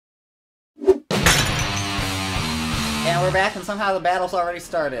And we're back, and somehow the battle's already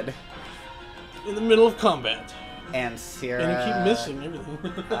started. In the middle of combat. And Sierra... And you keep missing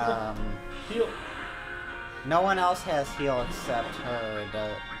everything. Heal. No one else has heal except her,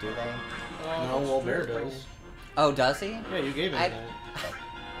 do they? No, well, Bear does. Oh, does he? Yeah, you gave him that.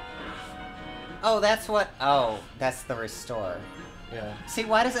 Oh, that's what... Oh, that's the restore. Yeah. See,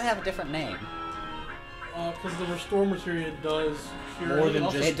 why does it have a different name? Because the restore material does cure more than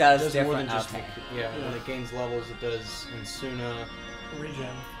just... It does more different, than just... okay. Yeah, when it gains levels, it does Insuna... Regen.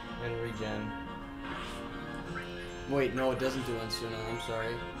 And regen. Wait, no, it doesn't do Insuna, I'm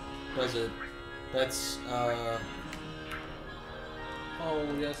sorry. Does it? That's, Oh,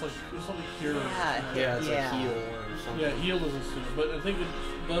 yeah, it's like something cure. Yeah, it's like heal or something. Yeah, heal is Insuna, but I think it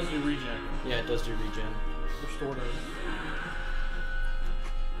does do regen. Yeah, it does do regen. Restore does.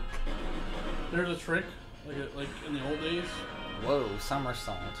 There's a trick, like in the old days. Whoa,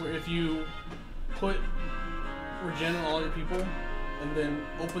 somersault. Where if you put regen on all your people, and then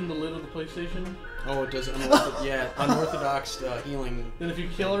open the lid of the PlayStation. Oh, it does unorthodox healing. Then if you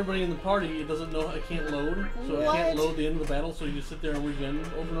kill everybody in the party, it doesn't know, it can't load. So it can't load the end of the battle, so you just sit there and regen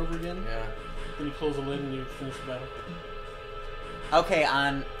over and over again. Yeah. Then you close the lid and you finish the battle. Okay,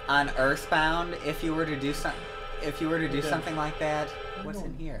 on Earthbound, if you were to do something like that, what's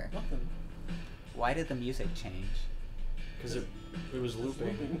in here? Nothing. Why did the music change? Because it was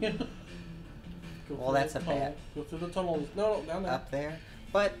looping. Well, that's a bad. Go through the tunnel. No, down there. Up there,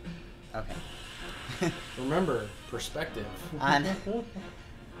 but okay. Remember, perspective. On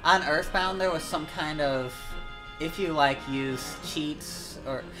Earthbound, there was some kind of, if you like use cheats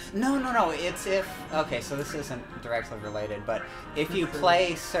or no, it's if okay. So this isn't directly related, but if you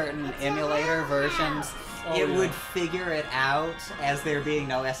play certain emulator versions, it would figure it out as there being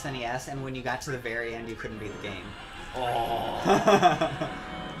no SNES, and when you got to the very end, you couldn't beat the game. Oh.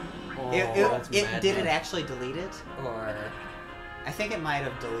 Did it actually delete it, or I think it might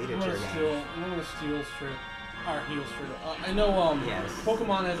have deleted your game. I'm gonna steal straight, or heal straight up. I know. Yes.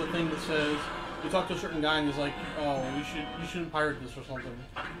 Pokemon has a thing that says you talk to a certain guy and he's like, "Oh, you shouldn't pirate this or something."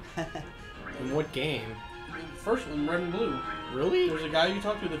 In what game? First one, Red and Blue. Really? There's a guy you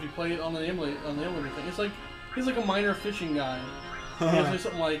talk to that if you play it on the emulator thing, it's like he's like a minor fishing guy. He'll say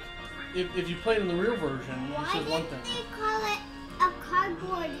something like, if you play it in the real version, he says one thing. Why did they call it a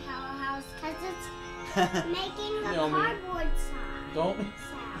cardboard house? Because it's making a cardboard sound. Don't.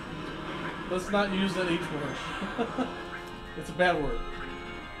 Let's not use that H word. It's a bad word.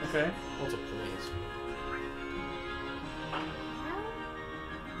 Okay? What's a place?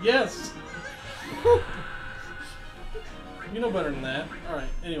 Yes! You know better than that. Alright,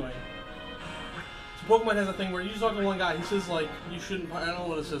 anyway. So Pokemon has a thing where you just talk to one guy, he says like, you shouldn't, I don't know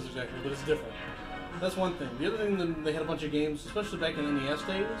what it says exactly, but it's different. That's one thing. The other thing, they had a bunch of games, especially back in NES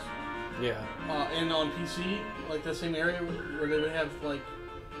days. Yeah. And on PC, like that same area where they would have like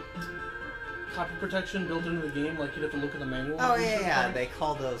copy protection built into the game, like you'd have to look at the manual. Oh yeah. They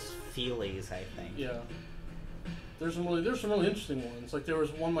call those Feelies, I think. Yeah. There's some really interesting ones. Like there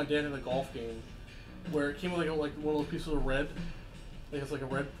was one my dad had a golf game where it came with like one of those pieces of red. Like it's like a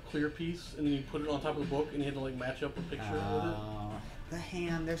red clear piece, and then you put it on top of the book, and you had to like match up a picture with it. The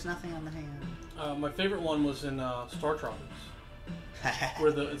hand. There's nothing on the hand. My favorite one was in Star Tropics,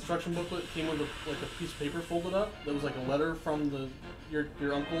 where the instruction booklet came with like a piece of paper folded up that was like a letter from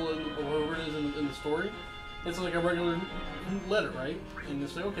your uncle or whoever it is in the story. It's like a regular letter, right? And you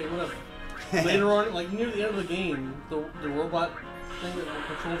say, okay, whatever. Later on, like near the end of the game, the robot thing that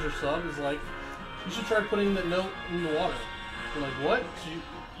controls your sub is like, you should try putting that note in the water. You're like, what? So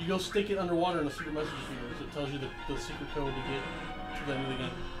you go stick it underwater in a secret message receiver. So it tells you the secret code to get to the end of the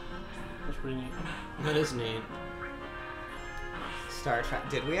game. That's pretty neat. That is neat.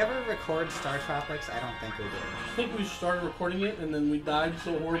 Did we ever record Star Tropics? I don't think we did. I think we started recording it, and then we died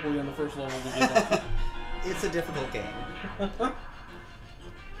so horribly on the first level we gave up. It's a difficult game. I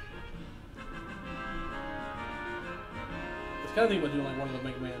was kind of thinking about doing like one of the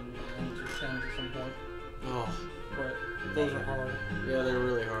Mega Man 1s or 10s at some point. Oh. But those are hard. Yeah, they're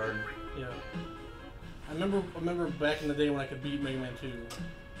really hard. Yeah. I remember back in the day when I could beat Mega Man 2,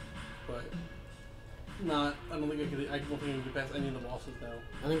 but I don't think I can get past any of the bosses now.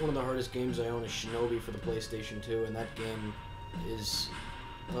 I think one of the hardest games I own is Shinobi for the PlayStation 2, and that game is,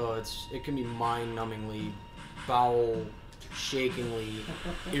 it can be mind-numbingly, bowel-shakingly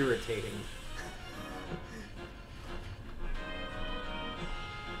irritating.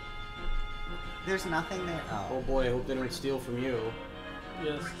 There's nothing there. Oh boy, I hope they don't steal from you.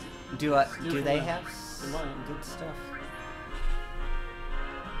 Yes. Do they have good stuff?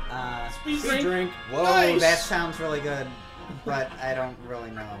 Speed drink. Whoa, nice. That sounds really good, but I don't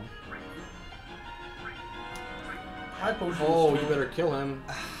really know. High potion. Oh, you better kill him.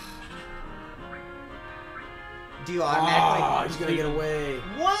 Do you automatically? Oh, he's gonna get away.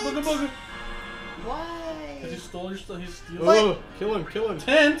 What? Booga. Why? Because he stole your stuff. He's stealing. Oh, kill him, kill him.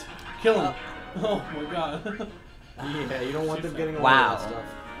 Tent! Kill him. Oh my god. Yeah, you don't want them getting away Wow. with that stuff.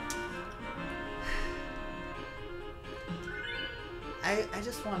 I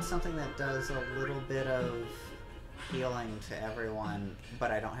just want something that does a little bit of healing to everyone,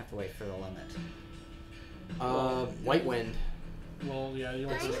 but I don't have to wait for the limit. White Wind. Well, yeah, you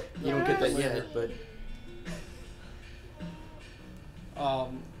don't get that yet, but...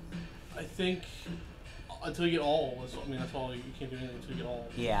 I think until you get all, I mean, that's all. You can't do anything until you get all.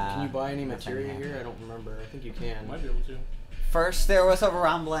 Yeah. Can you buy any materia here? I don't remember. I think you can. Might be able to. First there was a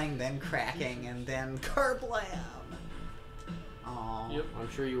rumbling, then cracking, and then kerblam. Aww. Yep. I'm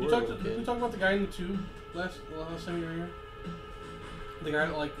sure you Did we talk about the guy in the tube last time you were here? The guy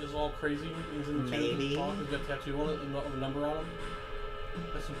that like is all crazy. He's in the tube. Maybe. He's got a tattoo on it, a number on him.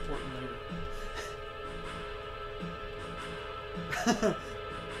 That's important later.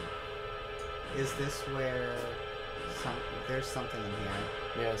 Is this where there's something in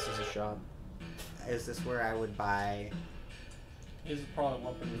here? Yeah, this is a shop. Is this where I would buy He's probably a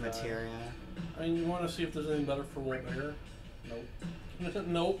weapon guy. materia? I mean, you want to see if there's anything better for Wolf Bear? Nope.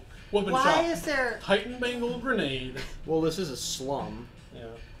 Nope. Weapon Why shop. is there... Titan Bengal grenade. Well, this is a slum. Yeah.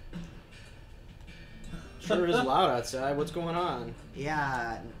 Sure is loud outside. What's going on?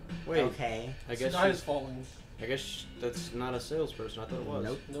 Yeah. Wait. Okay. I guess the guy is falling. I guess that's not a salesperson. I thought it was.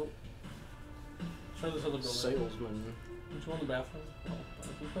 Nope. Nope. Try this other building. Salesman. Did you want the bathroom?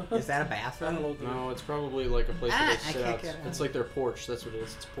 Oh. Is that a I bathroom? don't know what the No, it's probably like a place where Ah, they I sit can't out. get it. It's like their porch. That's what it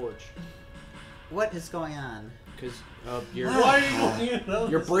is. It's porch. What is going on? Because you're Why are you doing it?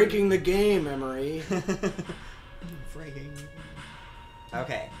 you're breaking the game, Emery. Freaking.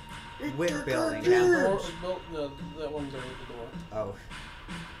 Okay. Whip building. That Now. one's there at the door. Oh.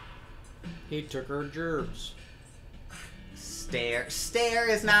 He took her gerbs. Stare. Stare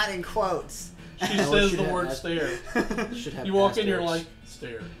is not in quotes. She No, it says should the have word asked- stare. Should have You walk in, you're asterisks. like,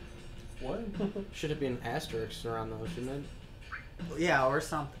 stare. What? Should have been asterisks around those, shouldn't it? Yeah, or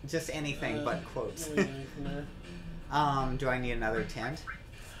something. Just anything but quotes. You don't need anything there. Do I need another tent?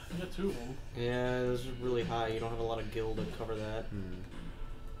 You got two of them. Yeah, those are really high. You don't have a lot of gil to cover that.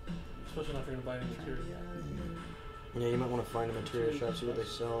 Especially not if you're going to buy any material. Yeah, you might want to find a material shop, see what they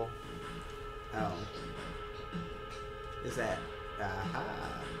sell. Oh. Is that...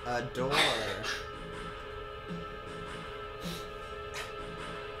 Aha. A door.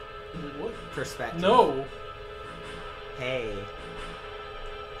 Like, what? Perspective. No! Hey.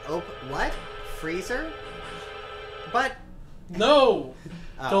 What? Freezer? But... No!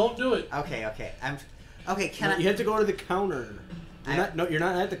 Oh. Don't do it. Okay, okay. Okay, can No, I... you have to go to the counter. I- You're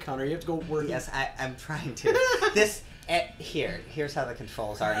not at the counter. You have to go where... Yes, I'm trying to. This... here's how the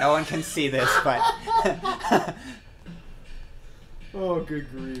controls are. No one can see this, but... Oh, good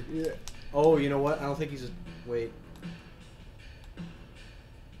grief. Yeah. Oh, you know what? I don't think he's a... Wait.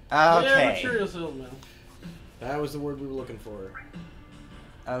 Yeah, Okay. material salesman. That was the word we were looking for.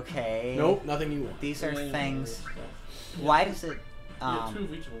 Okay. Nope, nothing you want. These are Yeah, things... stuff. Why does it... You have two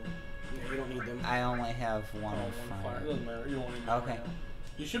of each of them. Yeah, you don't need them. I only have one Oh, of one fire. It fire. doesn't matter. You don't need Okay. right now.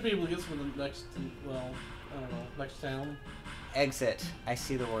 You should be able to get some of the next, well, I don't know, next town. Exit. I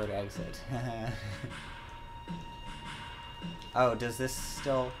see the word exit. Oh, does this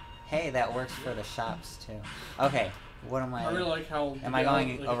still... Hey, that works for the shops, too. Okay, what am I... I really like how... Am I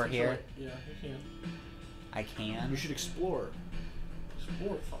going over it's here? like- yeah, you can. I can? You should explore.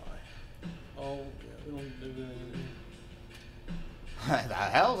 Explorify. Oh, yeah, we don't do anything. What the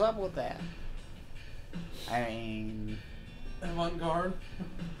hell's up with that? I mean... Avant-garde.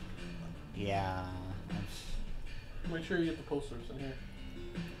 Yeah... Make sure you get the posters in here.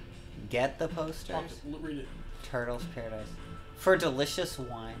 Get the posters? Read it. Turtle's Paradise. For delicious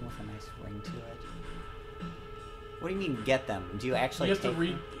wine with a nice ring to it. What do you mean get them? Do you actually You have to take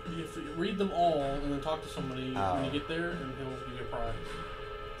read. them? You have to read them all and then talk to somebody Oh. when you get there, and he'll give you a prize.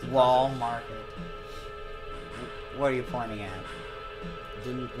 It's a Wall contest. market. What are you pointing at?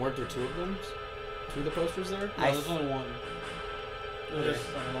 Weren't there two of them? Two of the posters there? No, there's only one. There's Okay. just,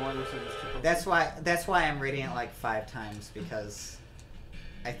 I don't know why it looks like there's two posters. That's why I'm reading it like 5 times, because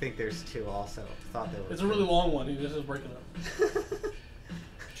I think there's 2 also. Thought there were It's 2. a really long one. He just is breaking up.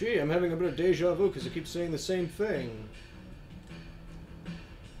 Gee, I'm having a bit of deja vu because it keeps saying the same thing.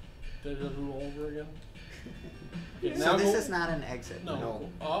 Deja vu all over again. Okay, So now this go- is not an exit. No,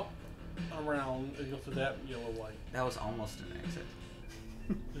 go up, around, and go through that yellow light. That was almost an exit.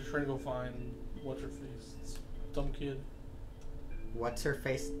 Just trying to go find what's her face. It's dumb kid. What's her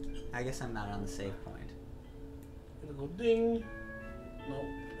face? I guess I'm not on the save point. It'll go ding. No,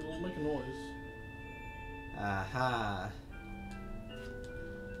 it won't make a noise. Aha.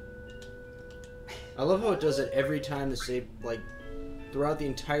 I love how it does it every time the save, like, throughout the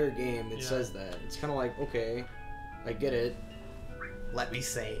entire game, it says that. It's kind of like, okay, I get it. Let me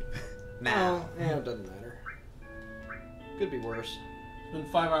save. Now. Oh, yeah, it doesn't matter. Could be worse. It's been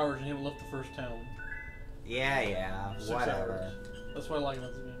 5 hours and you haven't left the first town. Yeah, 6 whatever. hours. That's what I like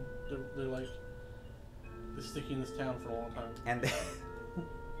about the game. They're like, they're sticking in this town for a long time. And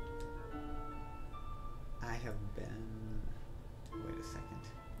I have been... Wait a second.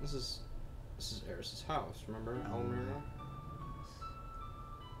 This is Eris's house, remember? Elmira?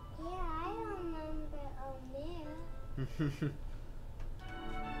 Yeah, I remember Omir.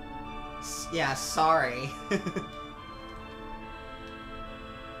 Yeah, sorry.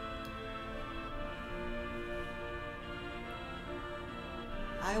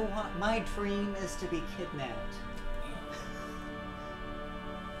 My dream is to be kidnapped.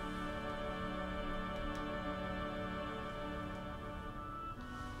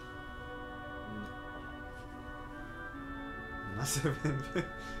 Must have been.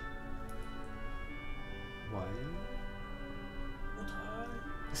 What?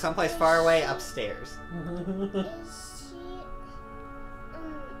 Someplace far away upstairs. Is she,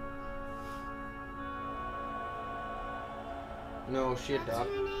 No, she what's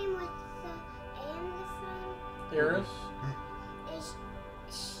adopted. her name with the A in the front? Eris? Is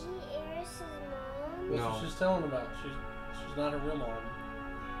she Eris's mom? That's No. what she's telling about. She's not her real mom.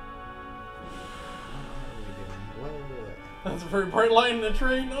 Whoa. That's a very bright light in the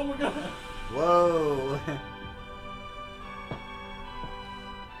train. Oh my god. Whoa.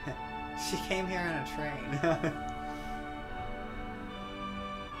 She came here on a train.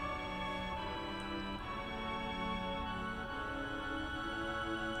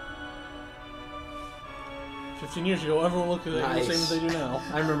 "15 years ago, everyone looked at it the same as they do now."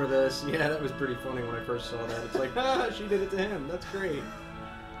 I remember this. Yeah, that was pretty funny when I first saw that. It's like, ah, she did it to him. That's great.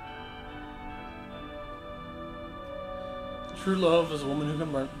 True love is a woman who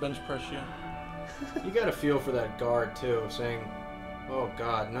can bench press you. You got a feel for that guard too, saying, "Oh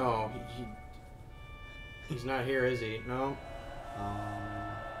God, no, he's not here, is he? No."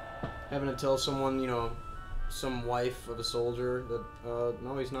 Having to tell someone, you know, some wife of a soldier that,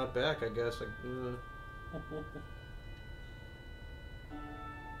 no, he's not back. I guess. Like,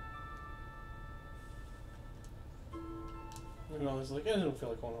 You know, he's like, I don't feel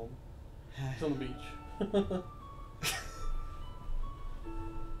like going home. He's on the beach.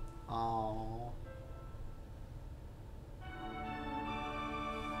 Oh.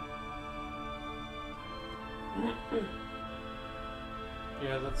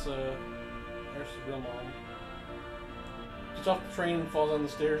 Yeah, that's there's the real mom. Gets off the train and falls down the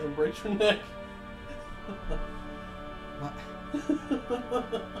stairs and breaks her neck. What?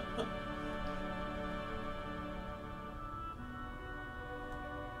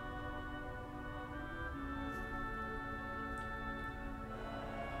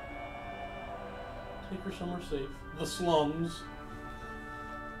 Take her somewhere safe. The slums.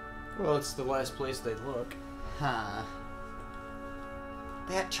 well, it's the last place they'd look. Huh.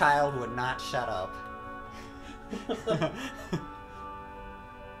 That child would not shut up.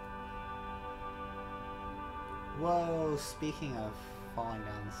 Whoa, speaking of falling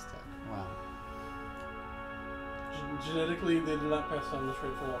down the step. Wow. Genetically, they did not pass down the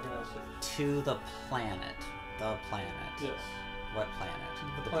trait for walking down the stairs. To the planet. The planet. Yes. What planet?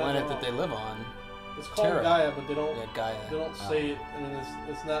 The planet that they live on. It's called Terra. Gaia, but they don't. Yeah, Gaia. They don't say it, and then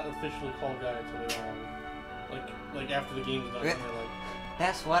it's not officially called Gaia until later on. Like after the game's done, Okay. and they're like.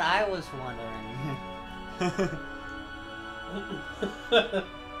 That's what I was wondering.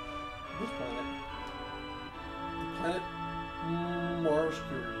 Which planet? The planet Mars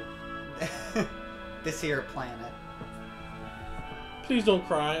Curie. This here planet. Please don't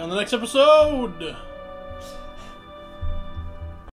cry on the next episode!